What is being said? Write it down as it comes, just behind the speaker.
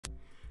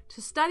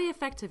To study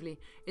effectively,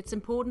 it's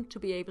important to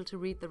be able to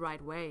read the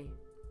right way.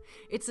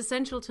 It's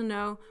essential to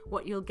know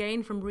what you'll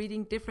gain from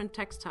reading different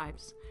text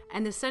types,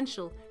 and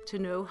essential to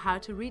know how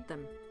to read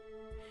them.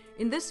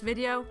 In this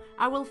video,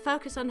 I will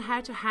focus on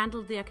how to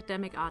handle the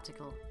academic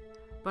article,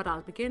 but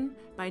I'll begin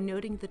by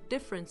noting the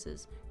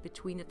differences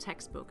between a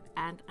textbook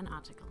and an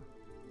article.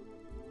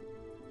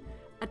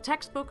 A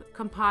textbook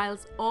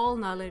compiles all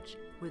knowledge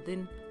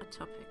within a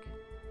topic.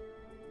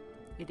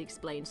 It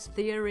explains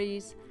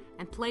theories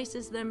and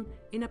places them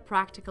in a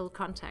practical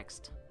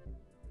context.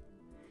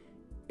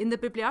 In the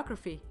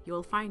bibliography,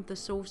 you'll find the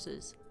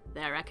sources.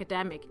 They're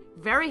academic,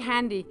 very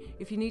handy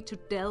if you need to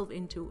delve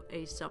into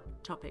a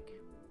subtopic.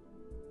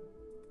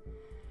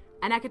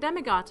 An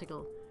academic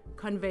article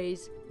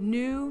conveys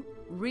new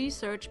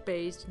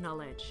research-based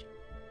knowledge.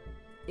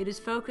 It is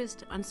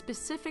focused on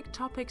specific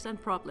topics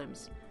and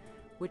problems,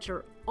 which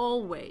are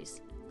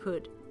always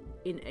put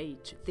in a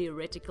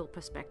theoretical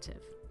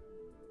perspective.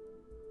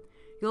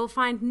 You'll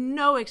find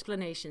no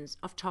explanations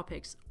of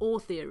topics or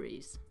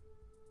theories.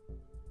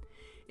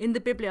 In the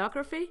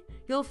bibliography,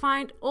 you'll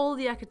find all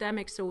the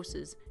academic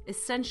sources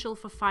essential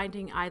for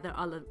finding either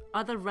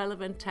other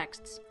relevant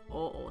texts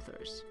or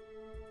authors.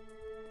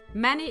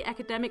 Many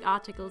academic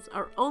articles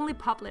are only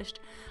published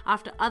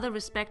after other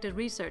respected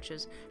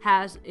researchers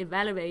have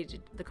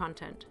evaluated the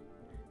content.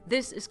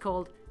 This is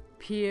called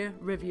peer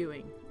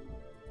reviewing.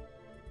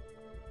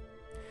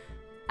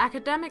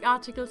 Academic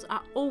articles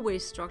are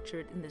always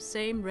structured in the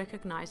same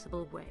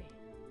recognizable way.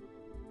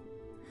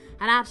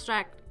 An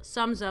abstract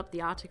sums up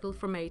the article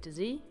from A to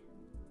Z.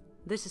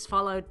 This is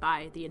followed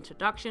by the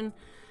introduction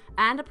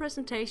and a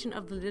presentation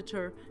of the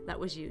literature that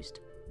was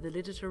used, the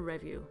literature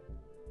review.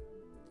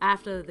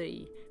 After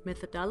the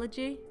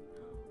methodology,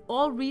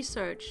 all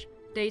research,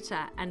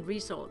 data and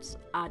results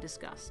are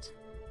discussed,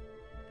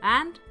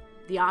 and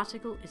the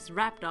article is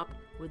wrapped up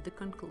with the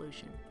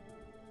conclusion.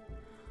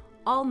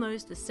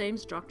 Almost the same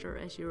structure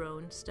as your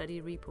own study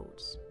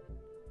reports.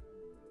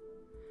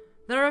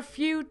 There are a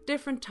few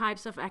different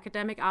types of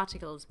academic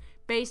articles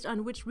based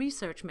on which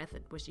research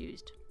method was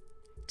used.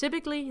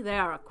 Typically,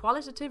 there are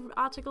qualitative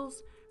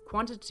articles,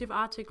 quantitative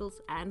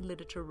articles, and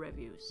literature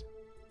reviews.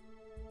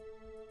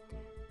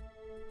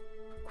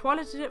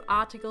 Qualitative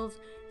articles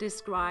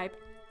describe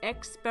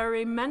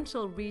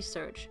experimental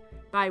research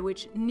by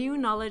which new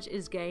knowledge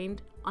is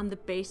gained on the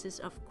basis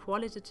of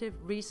qualitative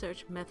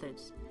research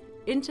methods,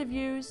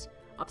 interviews,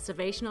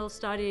 observational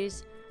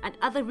studies, and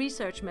other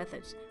research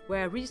methods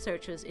where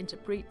researchers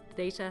interpret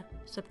data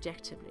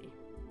subjectively.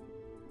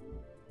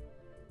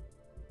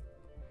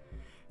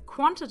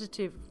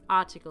 Quantitative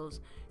articles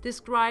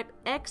describe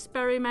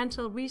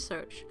experimental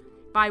research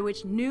by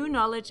which new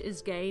knowledge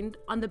is gained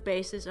on the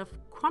basis of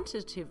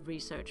quantitative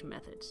research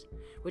methods,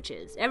 which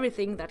is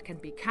everything that can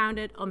be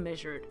counted or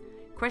measured,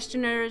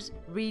 questionnaires,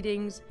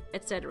 readings,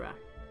 etc.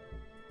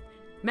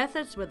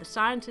 Methods where the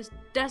scientist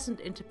doesn't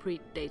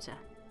interpret data.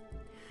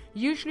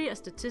 Usually a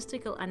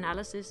statistical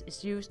analysis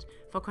is used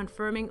for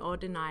confirming or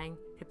denying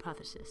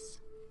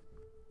hypotheses.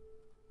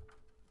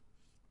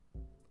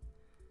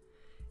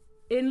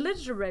 In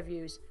literature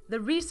reviews,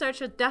 the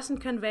researcher doesn't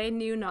convey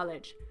new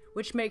knowledge,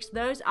 which makes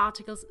those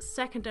articles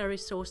secondary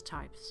source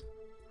types.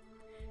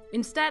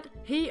 Instead,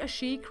 he or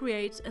she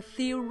creates a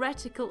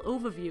theoretical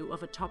overview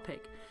of a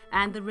topic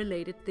and the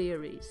related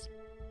theories.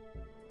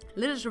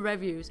 Literature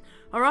reviews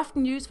are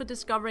often used for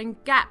discovering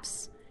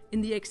gaps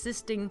in the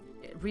existing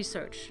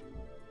research.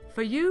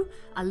 For you,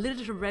 a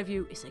literature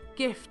review is a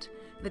gift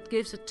that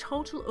gives a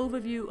total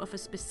overview of a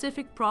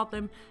specific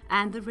problem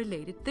and the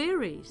related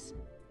theories.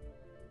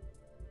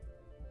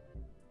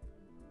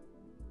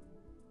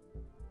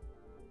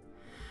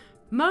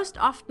 Most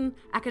often,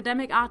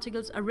 academic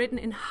articles are written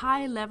in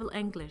high-level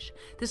English,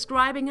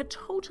 describing a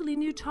totally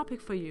new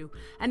topic for you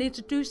and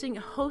introducing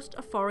a host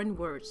of foreign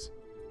words.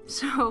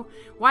 So,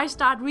 why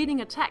start reading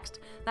a text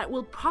that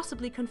will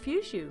possibly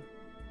confuse you?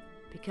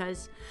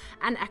 Because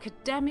an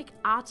academic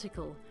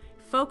article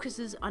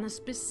focuses on a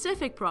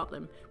specific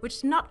problem,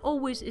 which not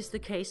always is the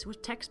case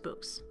with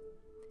textbooks.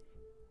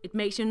 It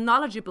makes you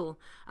knowledgeable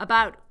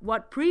about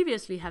what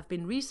previously have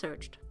been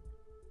researched.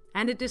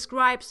 And it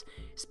describes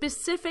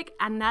specific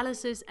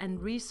analysis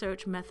and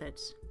research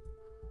methods.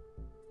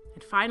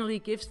 It finally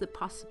gives the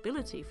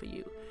possibility for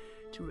you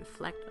to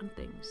reflect on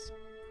things.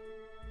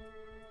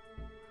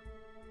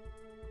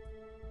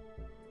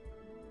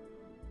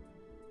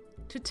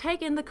 To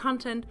take in the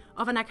content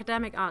of an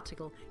academic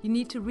article, you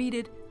need to read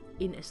it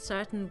in a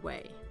certain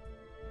way.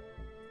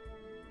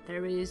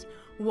 There is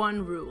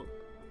one rule.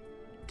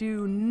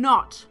 Do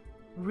not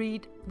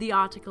read the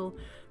article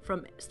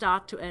from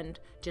start to end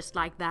just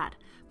like that,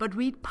 but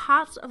read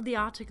parts of the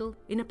article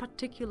in a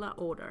particular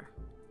order.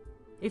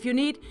 If you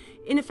need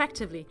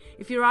ineffectively,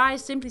 if your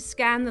eyes simply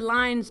scan the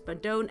lines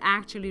but don't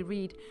actually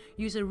read,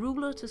 use a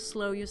ruler to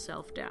slow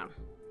yourself down.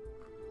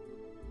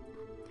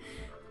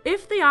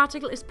 If the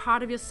article is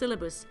part of your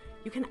syllabus,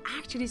 you can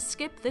actually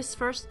skip this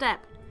first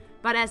step,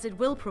 but as it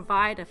will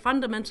provide a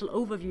fundamental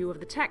overview of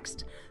the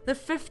text, the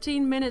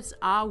 15 minutes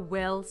are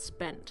well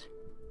spent.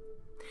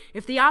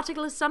 If the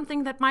article is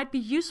something that might be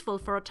useful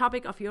for a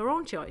topic of your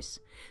own choice,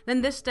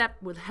 then this step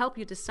will help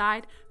you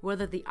decide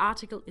whether the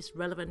article is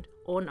relevant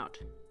or not.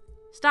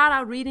 Start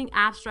out reading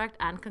abstract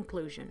and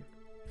conclusion.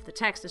 If the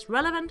text is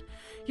relevant,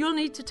 you'll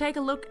need to take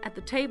a look at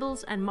the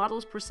tables and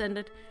models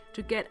presented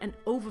to get an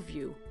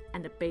overview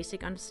and a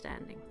basic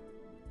understanding.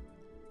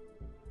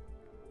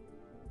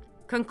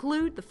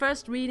 Conclude the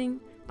first reading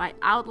by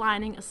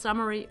outlining a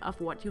summary of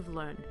what you've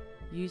learned,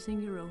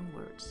 using your own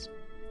words.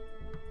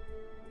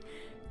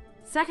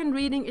 Second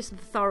reading is the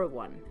thorough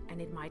one,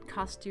 and it might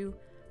cost you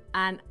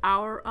an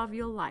hour of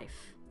your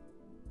life.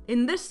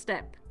 In this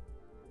step,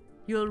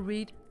 you'll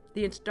read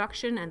the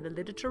introduction and the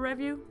literature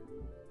review,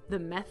 the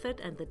method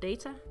and the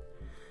data,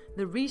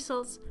 the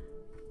results,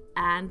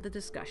 and the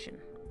discussion.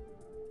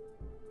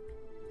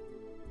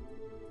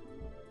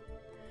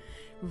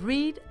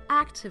 Read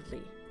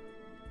actively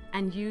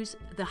and use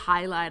the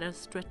highlighter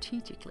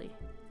strategically.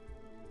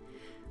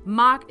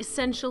 Mark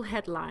essential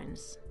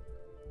headlines.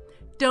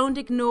 Don't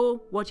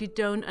ignore what you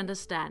don't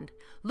understand.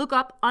 Look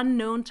up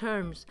unknown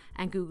terms,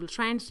 and Google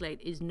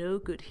Translate is no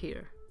good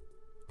here.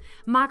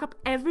 Mark up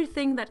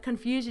everything that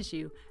confuses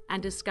you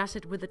and discuss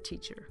it with a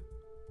teacher.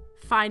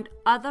 Find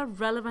other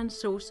relevant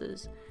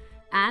sources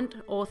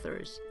and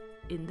authors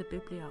in the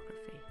bibliography.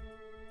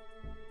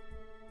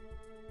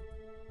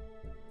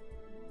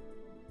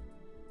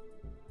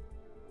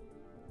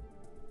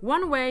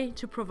 One way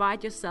to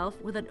provide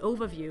yourself with an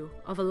overview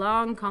of a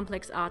long,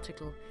 complex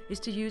article is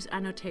to use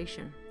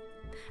annotation.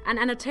 An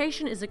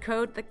annotation is a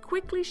code that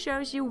quickly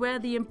shows you where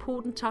the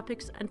important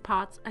topics and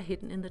parts are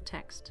hidden in the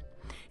text.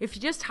 If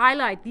you just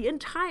highlight the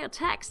entire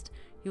text,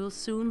 you'll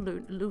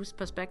soon lose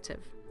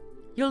perspective.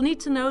 You'll need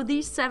to know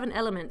these 7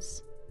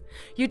 elements.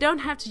 You don't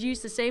have to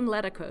use the same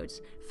letter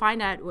codes.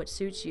 Find out what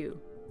suits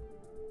you.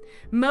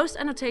 Most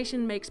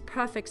annotation makes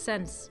perfect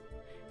sense.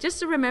 Just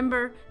to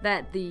remember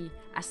that the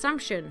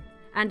assumption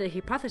and the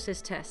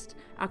hypothesis test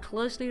are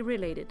closely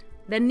related.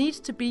 There needs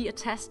to be a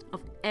test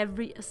of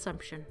every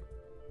assumption.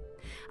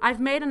 I've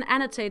made an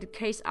annotated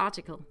case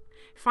article.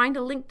 Find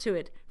a link to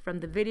it from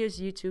the video's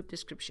YouTube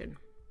description.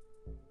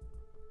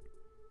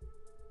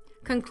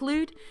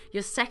 Conclude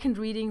your second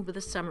reading with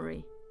a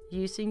summary,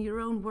 using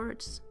your own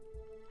words,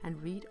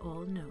 and read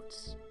all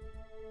notes.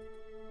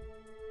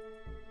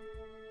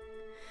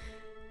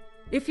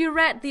 If you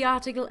read the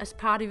article as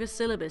part of your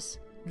syllabus,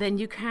 then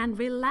you can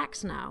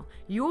relax now.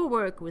 Your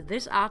work with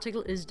this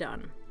article is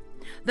done.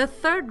 The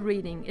third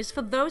reading is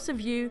for those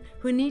of you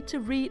who need to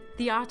read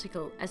the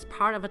article as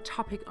part of a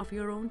topic of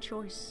your own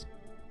choice.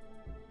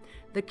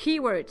 The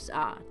keywords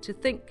are to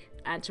think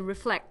and to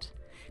reflect,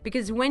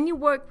 because when you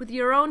work with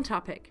your own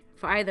topic,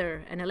 for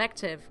either an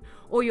elective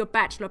or your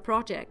bachelor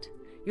project,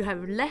 you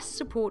have less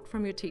support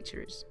from your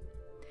teachers.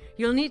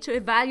 You'll need to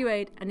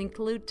evaluate and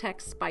include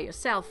texts by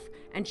yourself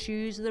and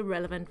choose the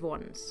relevant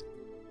ones.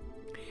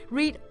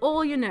 Read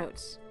all your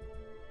notes,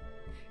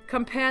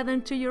 compare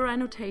them to your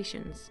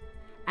annotations,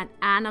 and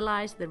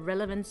analyze the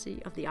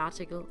relevancy of the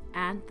article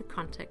and the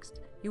context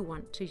you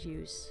want to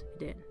use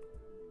it in.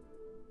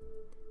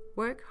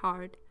 Work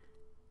hard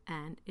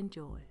and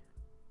enjoy.